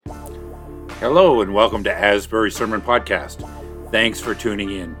Hello and welcome to Asbury Sermon Podcast. Thanks for tuning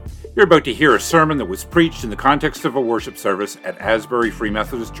in. You're about to hear a sermon that was preached in the context of a worship service at Asbury Free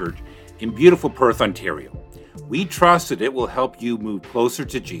Methodist Church in beautiful Perth, Ontario. We trust that it will help you move closer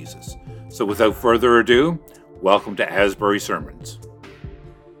to Jesus. So without further ado, welcome to Asbury Sermons.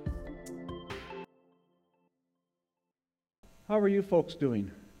 How are you folks doing?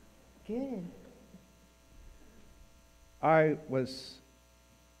 Good. I was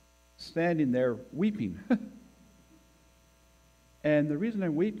standing there weeping. And the reason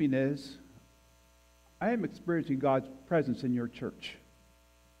I'm weeping is I am experiencing God's presence in your church.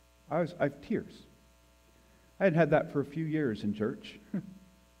 I have tears. I hadn't had that for a few years in church,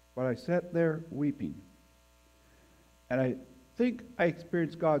 but I sat there weeping. And I think I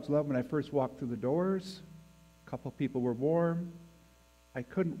experienced God's love when I first walked through the doors. A couple people were warm. I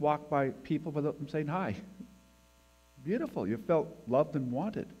couldn't walk by people without them saying hi. Beautiful. You felt loved and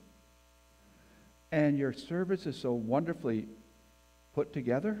wanted. And your service is so wonderfully put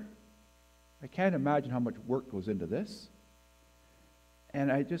together. I can't imagine how much work goes into this. And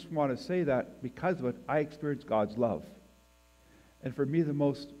I just want to say that because of it, I experienced God's love. And for me, the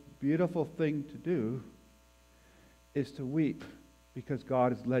most beautiful thing to do is to weep because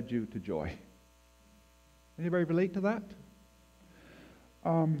God has led you to joy. Anybody relate to that?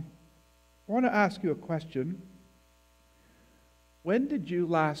 I want to ask you a question. When did you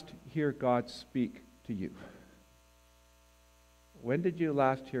last hear God speak to you? When did you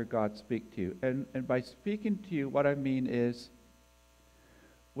last hear God speak to you? And by speaking to you, what I mean is,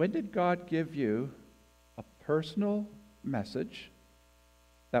 when did God give you a personal message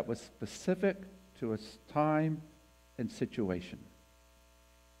that was specific to a time and situation?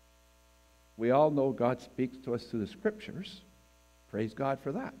 We all know God speaks to us through the Scriptures. Praise God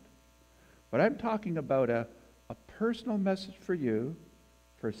for that. But I'm talking about a personal message for you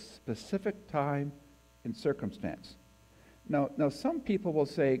for a specific time and circumstance. Now, some people will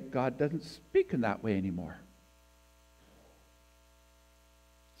say God doesn't speak in that way anymore.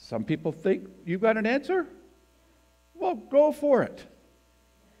 Some people think you've got an answer? Well, go for it.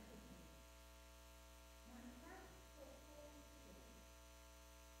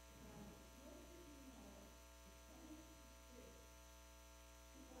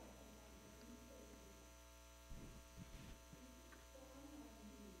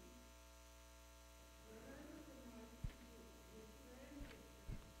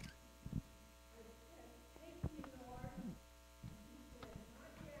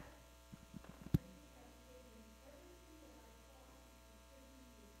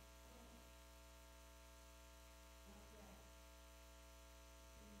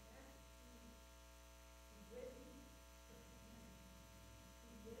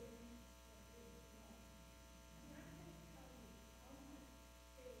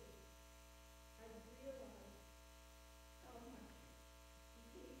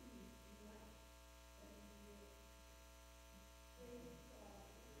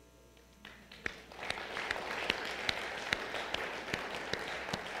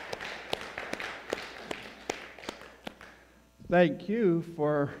 Thank you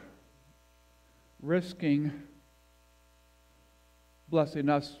for risking blessing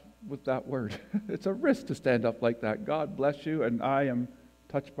us with that word. It's a risk to stand up like that. God bless you, and I am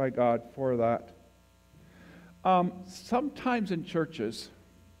touched by God for that. Sometimes in churches,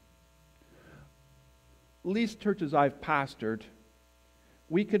 at least churches I've pastored,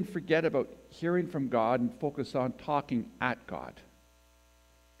 we can forget about hearing from God and focus on talking at God.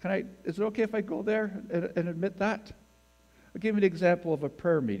 Is it okay if I go there and admit that? I'll give you an example of a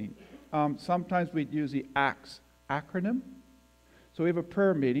prayer meeting. Sometimes we'd use the ACTS acronym. So we have a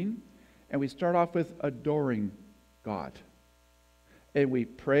prayer meeting, and we start off with adoring God. And we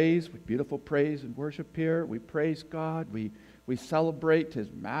praise, with beautiful praise and worship here. We praise God. We celebrate His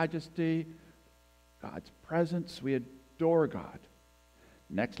majesty, God's presence. We adore God.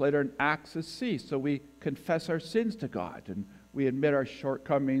 Next letter in ACTS is C. So we confess our sins to God, and we admit our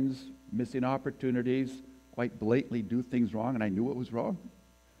shortcomings, missing opportunities, quite blatantly do things wrong, and I knew it was wrong.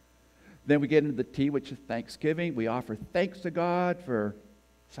 Then we get into the T, which is thanksgiving. We offer thanks to God for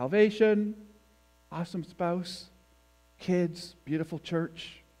salvation, awesome spouse, kids, beautiful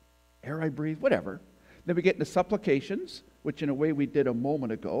church, air I breathe, whatever. Then we get into supplications, which in a way we did a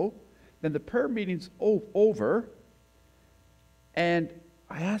moment ago. Then the prayer meeting's over, and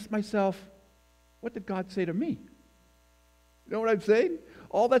I asked myself, what did God say to me? You know what I'm saying?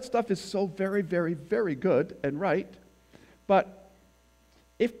 All that stuff is so very, very, very good and right. But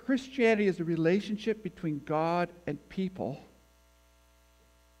if Christianity is a relationship between God and people,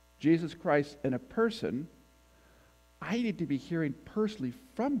 Jesus Christ and a person, I need to be hearing personally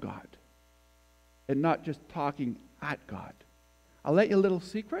from God. and not just talking at God. I'll let you a little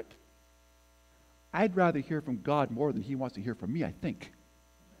secret. I'd rather hear from God more than he wants to hear from me, I think.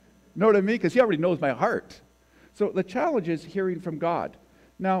 Know what I mean? Because he already knows my heart. So the challenge is hearing from God.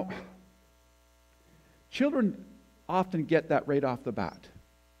 Now, children often get that right off the bat,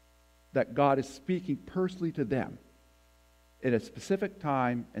 that God is speaking personally to them in a specific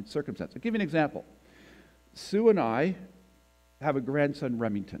time and circumstance. I'll give you an example. Sue and I have a grandson,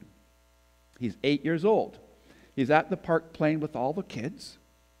 Remington. He's 8 years old. He's at the park playing with all the kids.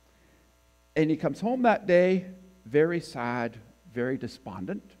 And he comes home that day very sad, very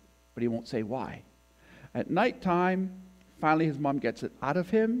despondent, but he won't say why. At nighttime, finally his mom gets it out of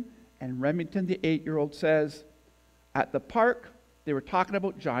him, and Remington, the 8-year-old, says, at the park, they were talking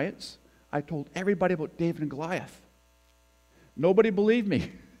about giants. I told everybody about David and Goliath. Nobody believed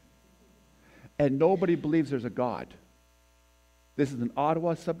me. And nobody believes there's a God. This is an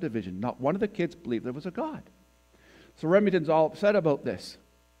Ottawa subdivision. Not one of the kids believed there was a God. So Remington's all upset about this.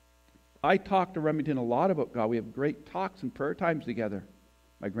 I talk to Remington a lot about God. We have great talks and prayer times together,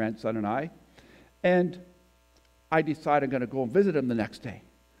 my grandson and I. And I decide I'm going to go and visit him the next day.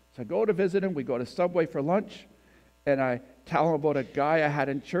 So I go to visit him. We go to Subway for lunch. And I tell him about a guy I had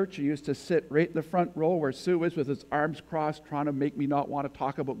in church who used to sit right in the front row where Sue is with his arms crossed, trying to make me not want to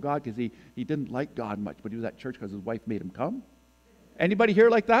talk about God because he didn't like God much, but he was at church because his wife made him come. Anybody here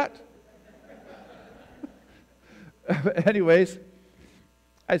like that? Anyways,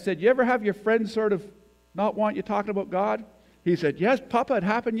 I said, you ever have your friends sort of not want you talking about God? He said, yes, Papa, it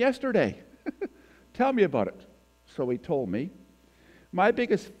happened yesterday. Tell me about it. So he told me. My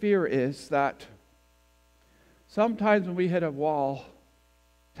biggest fear is that sometimes when we hit a wall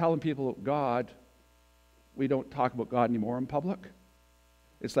telling people about God, we don't talk about God anymore in public.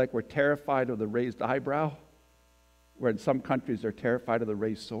 It's like we're terrified of the raised eyebrow, where in some countries they're terrified of the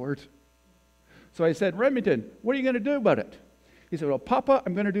raised sword. So I said, Remington, what are you going to do about it? He said, well, Papa,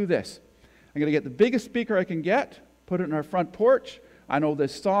 I'm going to do this. I'm going to get the biggest speaker I can get, put it in our front porch. I know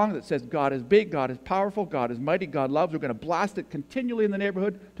this song that says God is big, God is powerful, God is mighty, God loves. We're going to blast it continually in the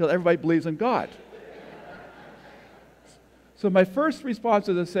neighborhood until everybody believes in God. So my first response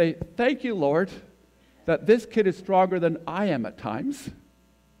is to say, thank you, Lord, that this kid is stronger than I am at times.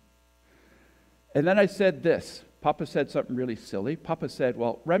 And then I said this. Papa said something really silly. Papa said,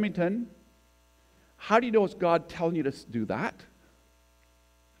 well, Remington, how do you know it's God telling you to do that?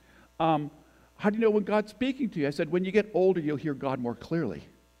 How do you know when God's speaking to you? I said, when you get older, you'll hear God more clearly.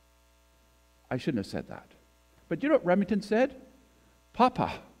 I shouldn't have said that. But you know what Remington said?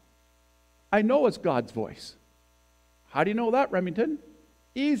 Papa, I know it's God's voice. How do you know that, Remington?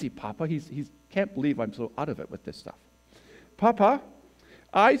 Easy, Papa. He can't believe I'm so out of it with this stuff. Papa,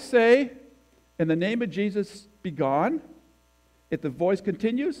 I say, in the name of Jesus, be gone. If the voice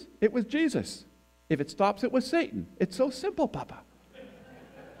continues, it was Jesus. If it stops, it was Satan. It's so simple, Papa.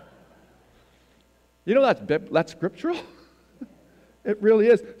 You know that's scriptural. It really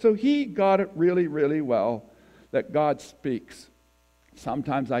is. So he got it really, really well that God speaks.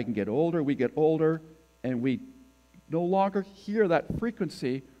 Sometimes I can get older, we get older, and we no longer hear that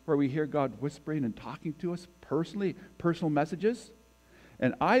frequency where we hear God whispering and talking to us personally, personal messages.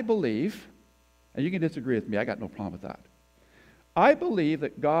 And I believe, and you can disagree with me, I got no problem with that. I believe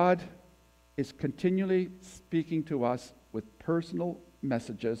that God is continually speaking to us with personal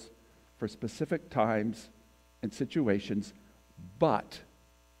messages for specific times and situations, but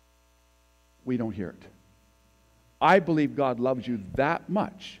we don't hear it. I believe God loves you that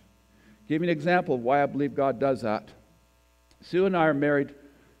much. Give you an example of why I believe God does that. Sue and I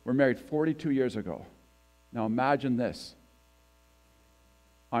were married 42 years ago. Now imagine this.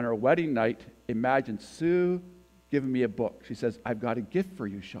 On our wedding night, imagine Sue giving me a book. She says, I've got a gift for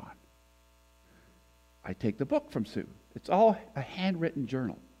you, Shawn. I take the book from Sue. It's all a handwritten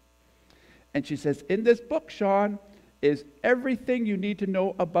journal. And she says, in this book, Shawn, is everything you need to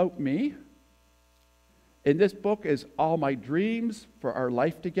know about me. In this book is all my dreams for our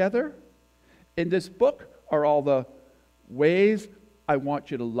life together. In this book are all the ways I want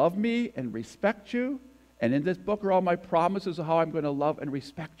you to love me and respect you. And in this book are all my promises of how I'm going to love and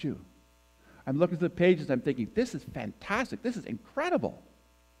respect you. I'm looking through the pages, I'm thinking, this is fantastic. This is incredible.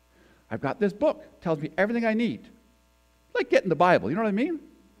 I've got this book. It tells me everything I need. Like getting the Bible, you know what I mean?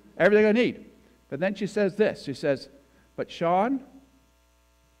 Everything I need. But then she says this. She says, but Shawn,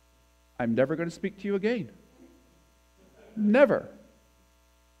 I'm never going to speak to you again. Never.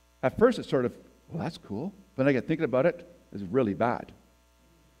 At first it's sort of, well, that's cool. But then I get thinking about it, it's really bad.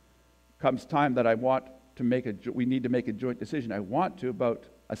 Comes time that we need to make a joint decision. I want to about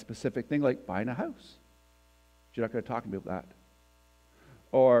a specific thing like buying a house. You're not going to talk to me about that.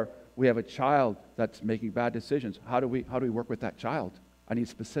 Or we have a child that's making bad decisions. How do we work with that child? I need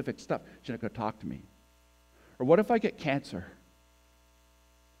specific stuff. She's not going to talk to me. Or what if I get cancer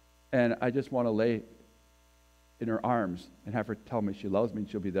and I just want to lay in her arms and have her tell me she loves me and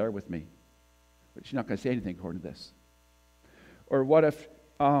she'll be there with me? But she's not going to say anything according to this. Or what if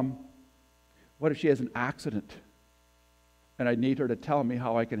she has an accident and I need her to tell me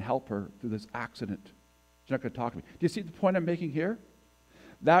how I can help her through this accident? She's not going to talk to me. Do you see the point I'm making here?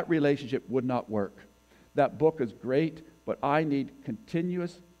 That relationship would not work. That book is great, but I need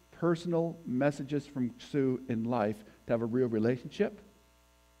continuous personal messages from Sue in life to have a real relationship.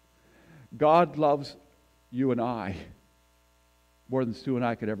 God loves you and I more than Sue and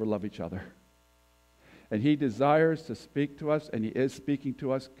I could ever love each other. And He desires to speak to us, and He is speaking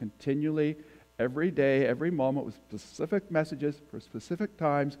to us continually, every day, every moment, with specific messages for specific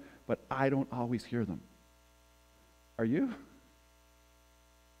times, but I don't always hear them. Are you?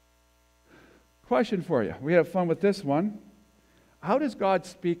 Question for you. We have fun with this one. How does God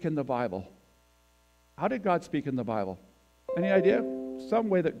speak in the Bible? How did God speak in the Bible? Any idea? Some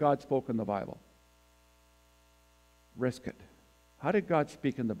way that God spoke in the Bible. Risk it. How did God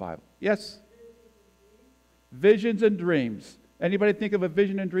speak in the Bible? Yes? Visions and dreams. Anybody think of a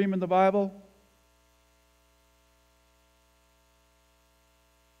vision and dream in the Bible?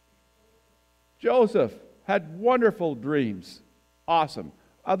 Joseph had wonderful dreams. Awesome.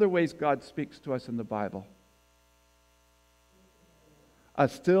 Other ways God speaks to us in the Bible. A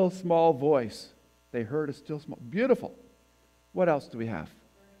still small voice. They heard a still small. Beautiful. What else do we have?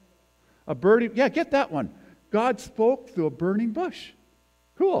 A burning. Yeah, get that one. God spoke through a burning bush.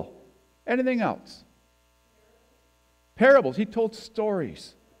 Cool. Anything else? Parables. He told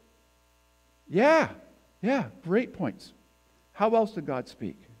stories. Yeah. Great points. How else did God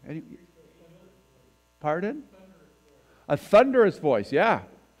speak? Pardon? A thunderous voice. Yeah.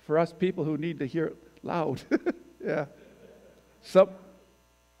 For us people who need to hear it loud. Yeah.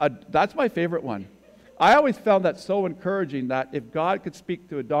 That's my favorite one. I always found that so encouraging that if God could speak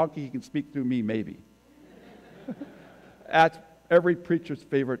through a donkey, He can speak through me, maybe. That's every preacher's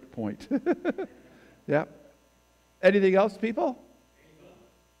favorite point. Yeah. Anything else, people?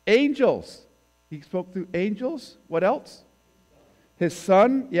 Angels. He spoke through angels. What else? His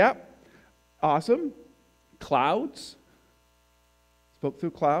Son. Yeah. Awesome. Clouds. Spoke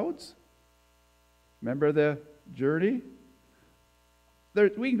through clouds. Remember the journey?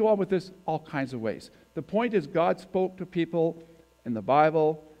 We can go on with this all kinds of ways. The point is God spoke to people in the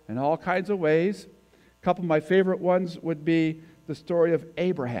Bible in all kinds of ways. A couple of my favorite ones would be the story of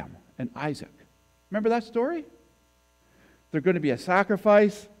Abraham and Isaac. Remember that story? There's going to be a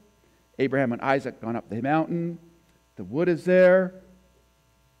sacrifice. Abraham and Isaac gone up the mountain. The wood is there.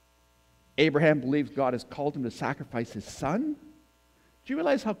 Abraham believes God has called him to sacrifice his son. Do you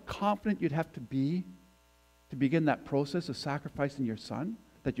realize how confident you'd have to be to begin that process of sacrificing your son,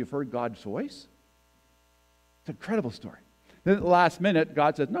 that you've heard God's voice? It's an incredible story. Then at the last minute,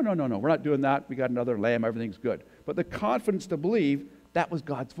 God says, no, we're not doing that. We got another lamb, everything's good. But the confidence to believe that was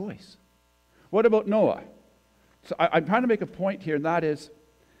God's voice. What about Noah? So I'm trying to make a point here, and that is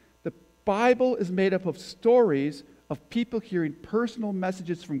the Bible is made up of stories of people hearing personal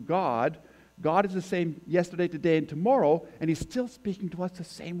messages from God. God is the same yesterday, today, and tomorrow, and He's still speaking to us the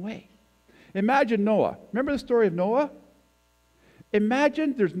same way. Imagine Noah. Remember the story of Noah?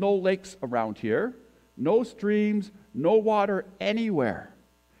 Imagine there's no lakes around here, no streams, no water anywhere.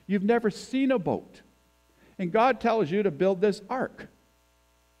 You've never seen a boat. And God tells you to build this ark.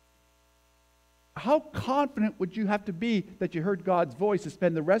 How confident would you have to be that you heard God's voice to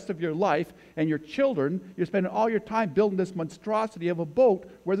spend the rest of your life and your children, you're spending all your time building this monstrosity of a boat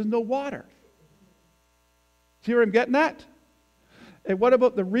where there's no water? See where I'm getting at? And what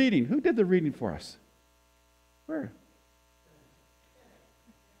about the reading? Who did the reading for us? Where?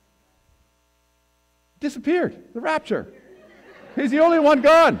 Disappeared. The rapture. He's the only one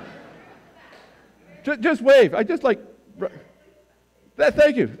gone. Just wave. I just like...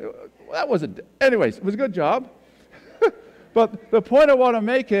 Thank you. That wasn't... Anyways, it was a good job. But the point I want to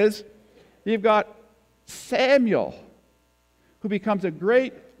make is, you've got Samuel, who becomes a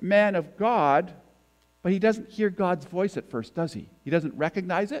great man of God, but he doesn't hear God's voice at first, does he? He doesn't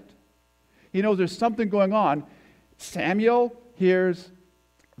recognize it. He knows there's something going on. Samuel hears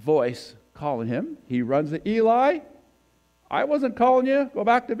voice calling him. He runs to Eli. I wasn't calling you. Go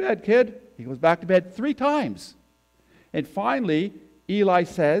back to bed, kid. He goes back to bed 3 times. And finally, Eli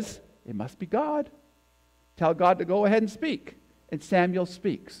says, it must be God. Tell God to go ahead and speak. And Samuel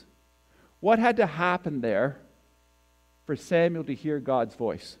speaks. What had to happen there for Samuel to hear God's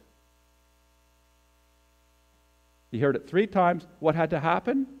voice? He heard it 3 times. What had to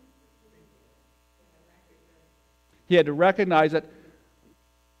happen? He had to recognize that.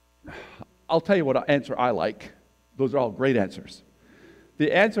 I'll tell you what answer I like. Those are all great answers.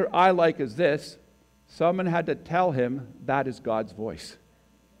 The answer I like is this. Someone had to tell him that is God's voice.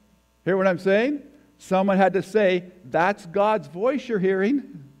 Hear what I'm saying? Someone had to say, that's God's voice you're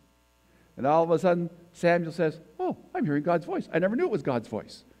hearing. And all of a sudden, Samuel says, oh, I'm hearing God's voice. I never knew it was God's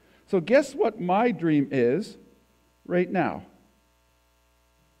voice. So guess what my dream is right now?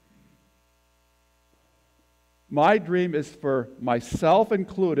 My dream is for myself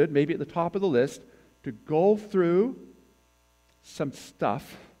included, maybe at the top of the list, to go through some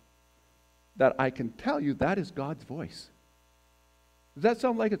stuff that I can tell you that is God's voice. Does that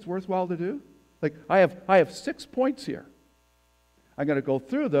sound like it's worthwhile to do? Like, I have 6 points here. I'm going to go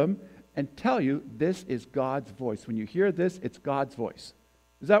through them and tell you this is God's voice. When you hear this, it's God's voice.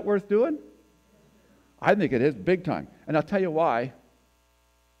 Is that worth doing? I think it is, big time. And I'll tell you why.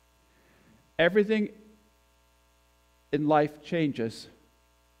 Everything in life changes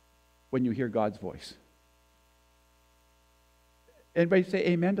when you hear God's voice. Anybody say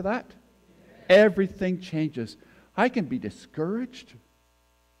amen to that? Amen. Everything changes. I can be discouraged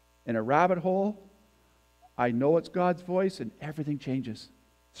in a rabbit hole. I know it's God's voice and everything changes.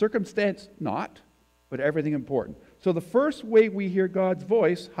 Circumstance not, but everything important. So the first way we hear God's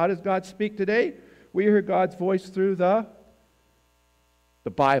voice, how does God speak today? We hear God's voice through the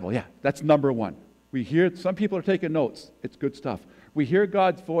Bible. Yeah, that's number one. We hear, some people are taking notes. It's good stuff. We hear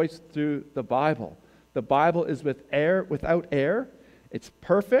God's voice through the Bible. The Bible is without error. It's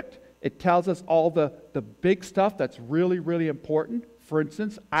perfect. It tells us all the big stuff that's really, really important. For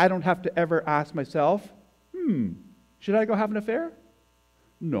instance, I don't have to ever ask myself, should I go have an affair?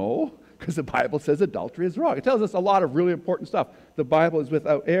 No, because the Bible says adultery is wrong. It tells us a lot of really important stuff. The Bible is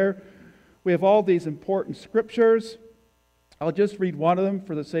without error. We have all these important scriptures. I'll just read one of them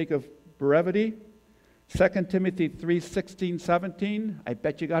for the sake of brevity. 2 Timothy 3:16, 17. I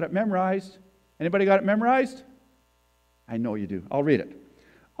bet you got it memorized. Anybody got it memorized? I know you do. I'll read it.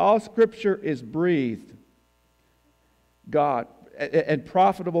 All scripture is breathed, God, and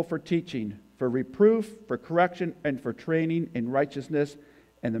profitable for teaching, for reproof, for correction, and for training in righteousness,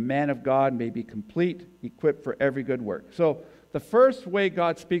 and the man of God may be complete, equipped for every good work. So the first way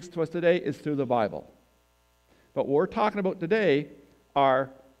God speaks to us today is through the Bible. But what we're talking about today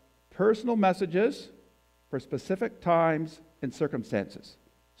are personal messages for specific times and circumstances.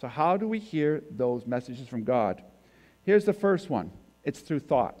 So how do we hear those messages from God? Here's the first one. It's through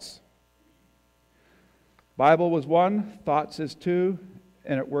thoughts. Bible was 1, thoughts is 2,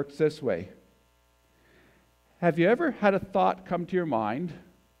 and it works this way. Have you ever had a thought come to your mind,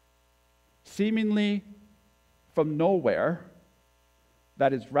 seemingly from nowhere,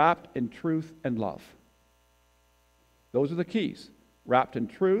 that is wrapped in truth and love? Those are the keys. Wrapped in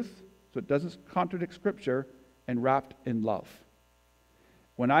truth, so it doesn't contradict Scripture, and wrapped in love.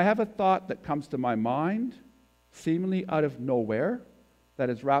 When I have a thought that comes to my mind, seemingly out of nowhere, that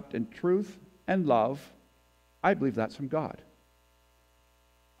is wrapped in truth and love, I believe that's from God.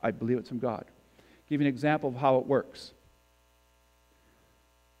 I believe it's from God. I'll give you an example of how it works.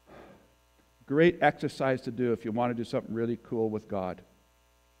 Great exercise to do if you want to do something really cool with God.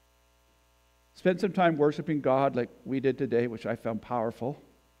 Spend some time worshiping God like we did today, which I found powerful.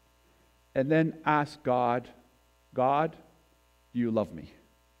 And then ask God, God, do you love me?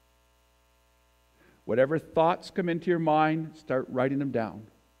 Whatever thoughts come into your mind, start writing them down.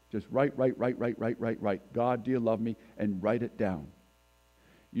 Just write. God, do you love me? And write it down.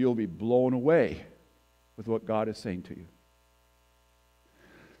 You'll be blown away with what God is saying to you.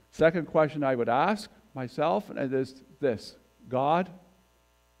 Second question I would ask myself is this. God,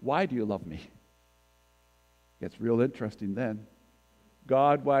 why do you love me? Gets real interesting then.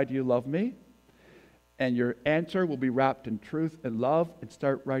 God, why do you love me? And your answer will be wrapped in truth and love, and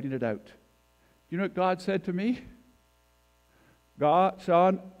start writing it out. You know what God said to me? God,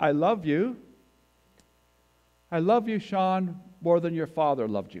 Shawn, I love you. I love you, Shawn, more than your father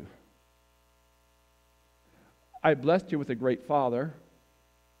loved you. I blessed you with a great father.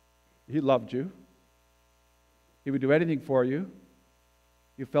 He loved you. He would do anything for you.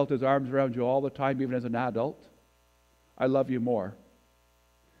 You felt his arms around you all the time, even as an adult. I love you more.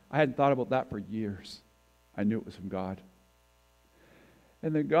 I hadn't thought about that for years. I knew it was from God.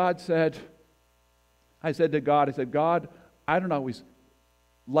 And then God said, I said to God, God, I don't always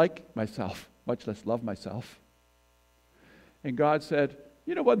like myself, much less love myself. And God said,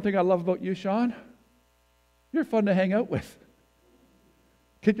 you know one thing I love about you, Shawn? You're fun to hang out with.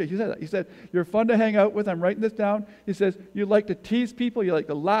 He said that. He said, you're fun to hang out with. I'm writing this down. He says, you like to tease people. You like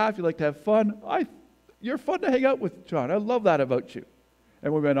to laugh. You like to have fun. You're fun to hang out with, Shawn. I love that about you.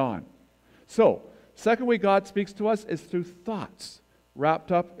 And we went on. So, Second way God speaks to us is through thoughts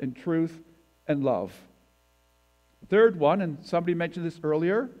wrapped up in truth and love. Third one, and somebody mentioned this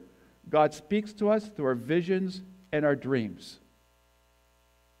earlier, God speaks to us through our visions and our dreams.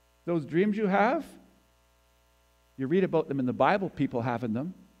 Those dreams you have, you read about them in the Bible, people having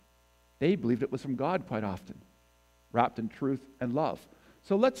them. They believed it was from God quite often, wrapped in truth and love.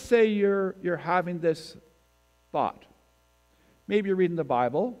 So let's say you're having this thought. Maybe you're reading the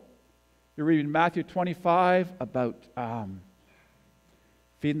Bible. You're reading Matthew 25 about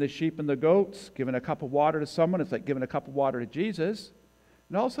feeding the sheep and the goats, giving a cup of water to someone. It's like giving a cup of water to Jesus.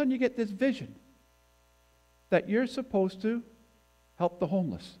 And all of a sudden you get this vision that you're supposed to help the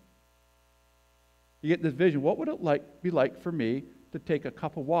homeless. You get this vision. What would it be like for me to take a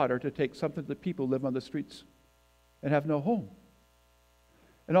cup of water, to take something that people live on the streets and have no home?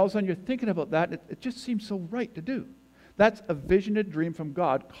 And all of a sudden you're thinking about that, and it just seems so right to do. That's a vision, a dream from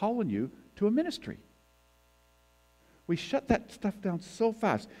God calling you to a ministry. We shut that stuff down so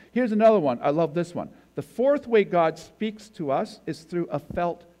fast. Here's another one. I love this one. The fourth way God speaks to us is through a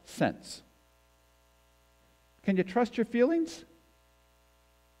felt sense. Can you trust your feelings?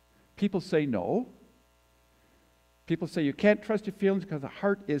 People say no. People say you can't trust your feelings because the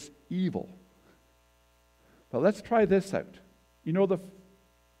heart is evil. But let's try this out. You know the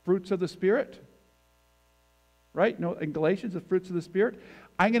fruits of the Spirit? Right? You know, in Galatians, the fruits of the Spirit?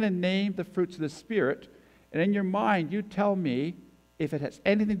 I'm going to name the fruits of the Spirit, and in your mind, you tell me if it has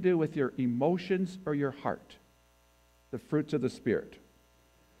anything to do with your emotions or your heart. The fruits of the Spirit.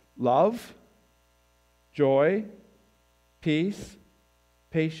 Love, joy, peace,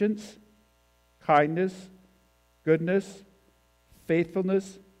 patience, kindness, goodness,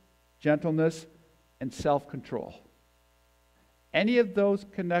 faithfulness, gentleness, and self-control. Any of those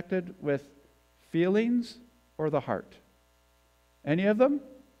connected with feelings or the heart? Any of them?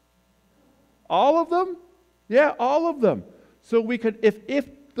 All of them? Yeah, all of them. So we could,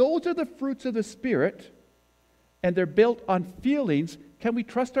 if those are the fruits of the Spirit and they're built on feelings, can we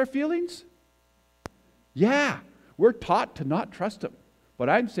trust our feelings? Yeah, we're taught to not trust them. But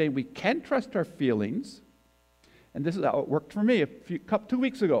I'm saying we can trust our feelings, and this is how it worked for me 2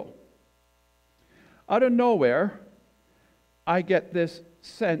 weeks ago. Out of nowhere, I get this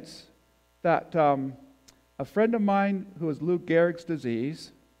sense that a friend of mine who has Lou Gehrig's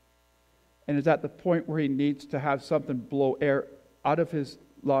disease and is at the point where he needs to have something blow air out of his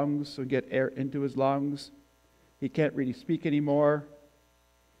lungs so get air into his lungs. He can't really speak anymore.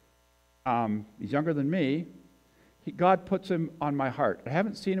 He's younger than me. God puts him on my heart. I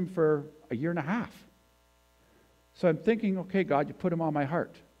haven't seen him for a year and a half. So I'm thinking, okay, God, you put him on my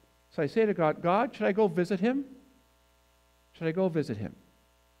heart. So I say to God, God, should I go visit him? Should I go visit him?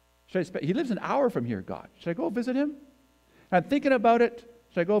 He lives an hour from here, God. Should I go visit him? And I'm thinking about it.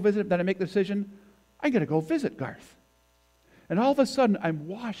 Should I go visit him? Then I make the decision, I'm going to go visit Garth. And all of a sudden, I'm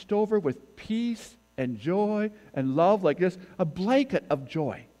washed over with peace and joy and love like this, a blanket of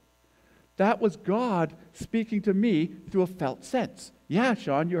joy. That was God speaking to me through a felt sense. Yeah,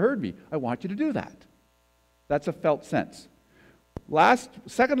 Shawn, you heard me. I want you to do that. That's a felt sense.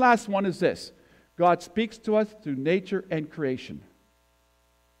 Second last one is this. God speaks to us through nature and creation.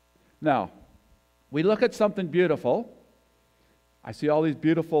 Now, we look at something beautiful. I see all these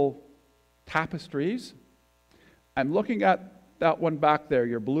beautiful tapestries. I'm looking at that one back there,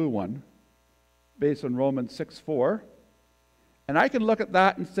 your blue one, based on Romans 6:4. And I can look at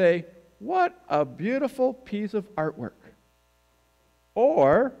that and say, what a beautiful piece of artwork.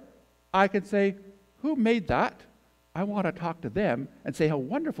 Or I can say, who made that? I want to talk to them and say how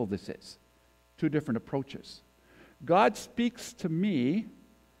wonderful this is. Two different approaches. God speaks to me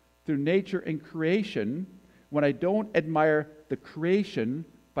through nature and creation when I don't admire the creation,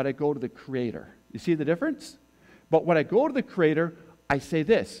 but I go to the Creator. You see the difference? But when I go to the Creator, I say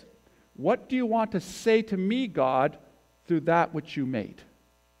this. What do you want to say to me, God, through that which you made?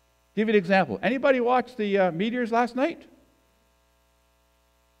 Give you an example. Anybody watch the meteors last night?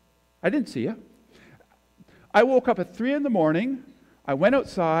 I didn't see you. I woke up at 3 a.m. I went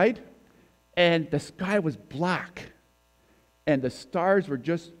outside, and the sky was black, and the stars were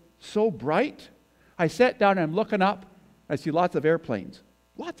just so bright. I sat down, and I'm looking up. I see lots of airplanes.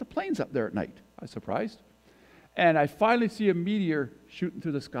 Lots of planes up there at night. I was surprised. And I finally see a meteor shooting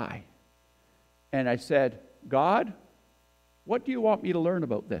through the sky. And I said, God, what do you want me to learn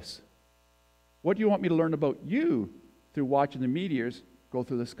about this? What do you want me to learn about you through watching the meteors go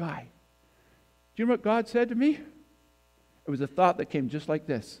through the sky? Do you know what God said to me? It was a thought that came just like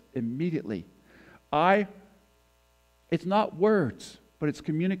this, immediately. It's not words, but it's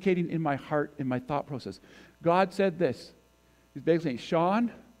communicating in my heart, in my thought process. God said this. He's basically saying,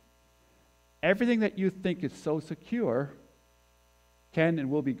 Shawn, everything that you think is so secure can and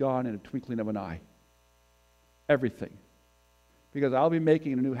will be gone in a twinkling of an eye. Everything. Because I'll be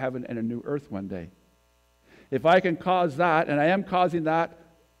making a new heaven and a new earth one day. If I can cause that, and I am causing that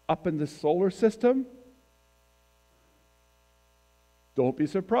up in the solar system, don't be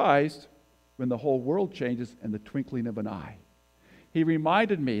surprised when the whole world changes in the twinkling of an eye. He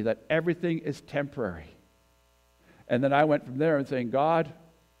reminded me that everything is temporary. And then I went from there and saying, God,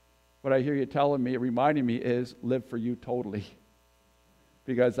 what I hear you telling me, reminding me is live for you totally.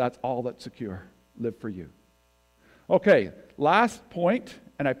 Because that's all that's secure. Live for you. Okay, last point,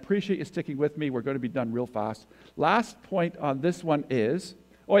 and I appreciate you sticking with me. We're going to be done real fast. Last point on this one is,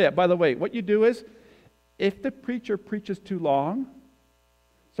 oh yeah, by the way, what you do is, if the preacher preaches too long,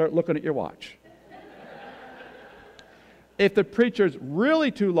 start looking at your watch. If the preacher's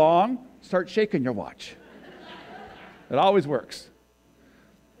really too long, start shaking your watch. It always works.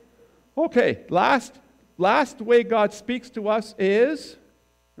 Okay, last way God speaks to us is,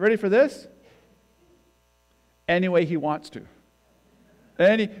 ready for this? Any way he wants to.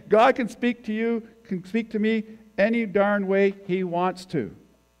 God can speak to you, can speak to me any darn way he wants to.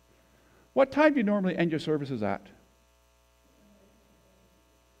 What time do you normally end your services at?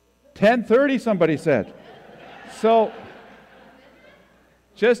 10:30, somebody said. So,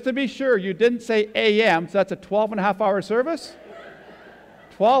 just to be sure, you didn't say a.m., so that's a 12-and-a-half-hour service?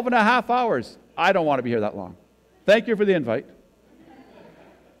 12-and-a-half hours. I don't want to be here that long. Thank you for the invite.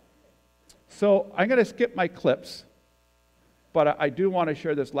 So I'm going to skip my clips, but I do want to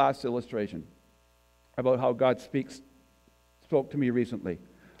share this last illustration about how God spoke to me recently.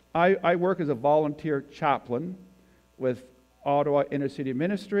 I work as a volunteer chaplain with Ottawa Innercity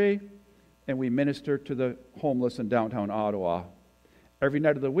Ministry, and we minister to the homeless in downtown Ottawa. Every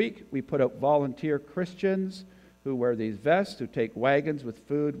night of the week, we put out volunteer Christians who wear these vests, who take wagons with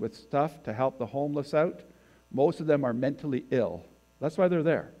food, with stuff to help the homeless out. Most of them are mentally ill. That's why they're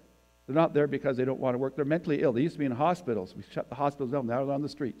there. They're not there because they don't want to work. They're mentally ill. They used to be in hospitals. We shut the hospitals down. Now they're on the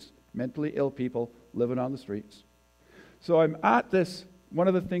streets. Mentally ill people living on the streets. So I'm at this. One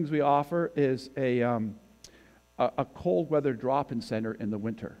of the things we offer is a cold weather drop-in center in the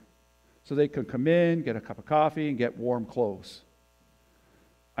winter. So they can come in, get a cup of coffee, and get warm clothes.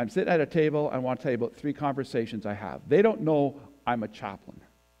 I'm sitting at a table. I want to tell you about 3 conversations I have. They don't know I'm a chaplain.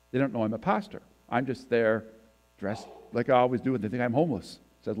 They don't know I'm a pastor. I'm just there dressed like I always do, and they think I'm homeless.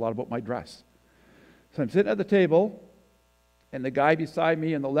 It says a lot about my dress. So I'm sitting at the table, and the guy beside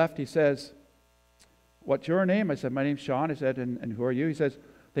me on the left, he says, "What's your name?" I said, "My name's Shawn." I said, and who are you? He says,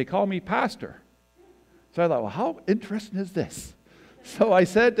 "They call me pastor." So I thought, well, how interesting is this? So I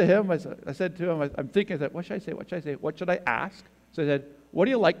said to him, I'm thinking, what should I say? What should I say? What should I ask? So I said, "What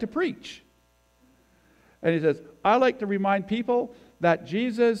do you like to preach?" And he says, "I like to remind people that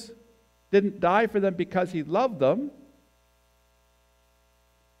Jesus didn't die for them because he loved them."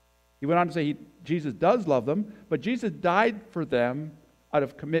 He went on to say Jesus does love them, but Jesus died for them out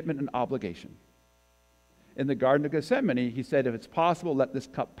of commitment and obligation. In the Garden of Gethsemane, he said, "If it's possible, let this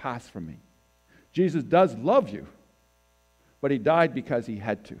cup pass from me." Jesus does love you, but he died because he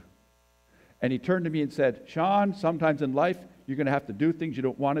had to. And he turned to me and said, "Shawn, sometimes in life, you're going to have to do things you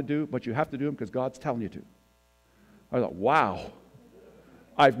don't want to do, but you have to do them because God's telling you to." I thought, wow.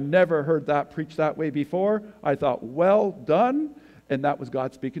 I've never heard that preached that way before. I thought, well done. And that was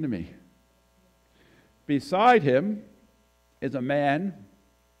God speaking to me. Beside him is a man.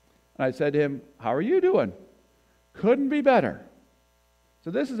 And I said to him, "How are you doing?" "Couldn't be better." So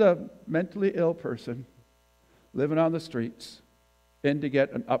this is a mentally ill person living on the streets, in to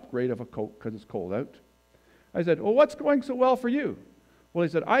get an upgrade of a coat because it's cold out. I said, "Well, what's going so well for you?" Well, he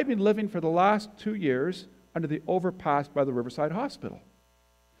said, "I've been living for the last 2 years under the overpass by the Riverside Hospital."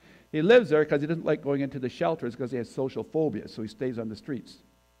 He lives there because he doesn't like going into the shelters because he has social phobia, so he stays on the streets.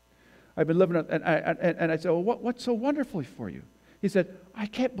 I've been living, and I said, "Well, what's so wonderful for you?" He said, "I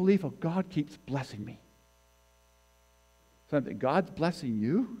can't believe how God keeps blessing me." So I'm thinking, God's blessing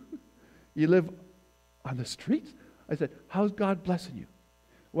you? You live on the streets? I said, "How's God blessing you?"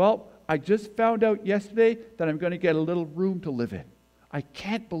 "Well, I just found out yesterday that I'm going to get a little room to live in. I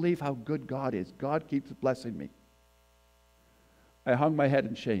can't believe how good God is. God keeps blessing me." I hung my head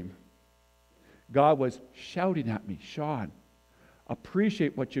in shame. God was shouting at me, "Shawn,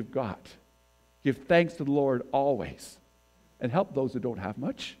 appreciate what you've got. Give thanks to the Lord always, and help those who don't have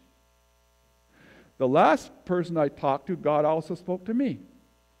much." The last person I talked to, God also spoke to me.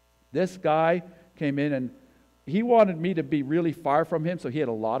 This guy came in and he wanted me to be really far from him, so he had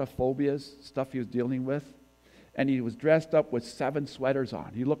a lot of phobias, stuff he was dealing with. And he was dressed up with 7 sweaters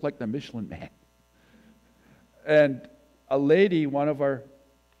on. He looked like the Michelin Man. And a lady, one of our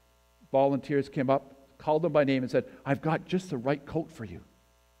volunteers came up, called him by name and said, I've got just the right coat for you.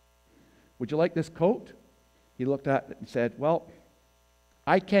 Would you like this coat? He looked at it and said, well,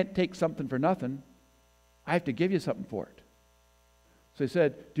 I can't take something for nothing. I have to give you something for it. So he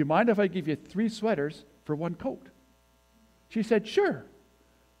said, do you mind if I give you 3 sweaters for 1 coat? She said, sure.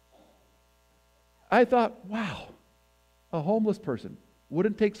 I thought, wow, a homeless person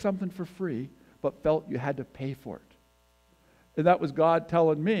wouldn't take something for free, but felt you had to pay for it. And that was God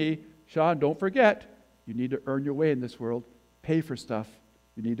telling me, Shawn, don't forget, you need to earn your way in this world, pay for stuff,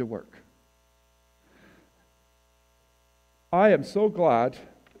 you need to work. I am so glad.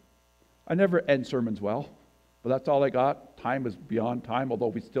 I never end sermons well, but that's all I got. Time is beyond time, although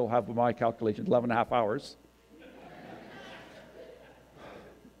we still have, with my calculations, 11 and a half hours.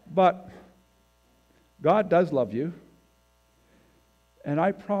 But God does love you. And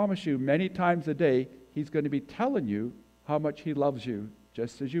I promise you, many times a day, He's going to be telling you how much He loves you,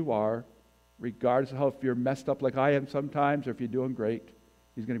 just as you are, regardless of how, if you're messed up like I am sometimes, or if you're doing great.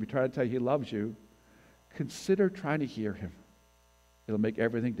 He's going to be trying to tell you He loves you. Consider trying to hear Him. It'll make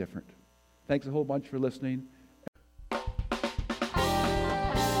everything different. Thanks a whole bunch for listening.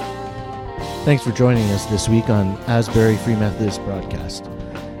 Thanks for joining us this week on Asbury Free Methodist Broadcast.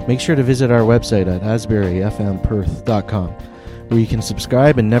 Make sure to visit our website at asburyfmperth.com, where you can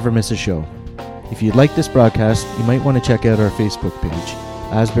subscribe and never miss a show. If you'd like this broadcast, you might want to check out our Facebook page,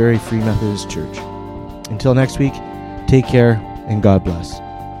 Asbury Free Methodist Church. Until next week, take care and God bless.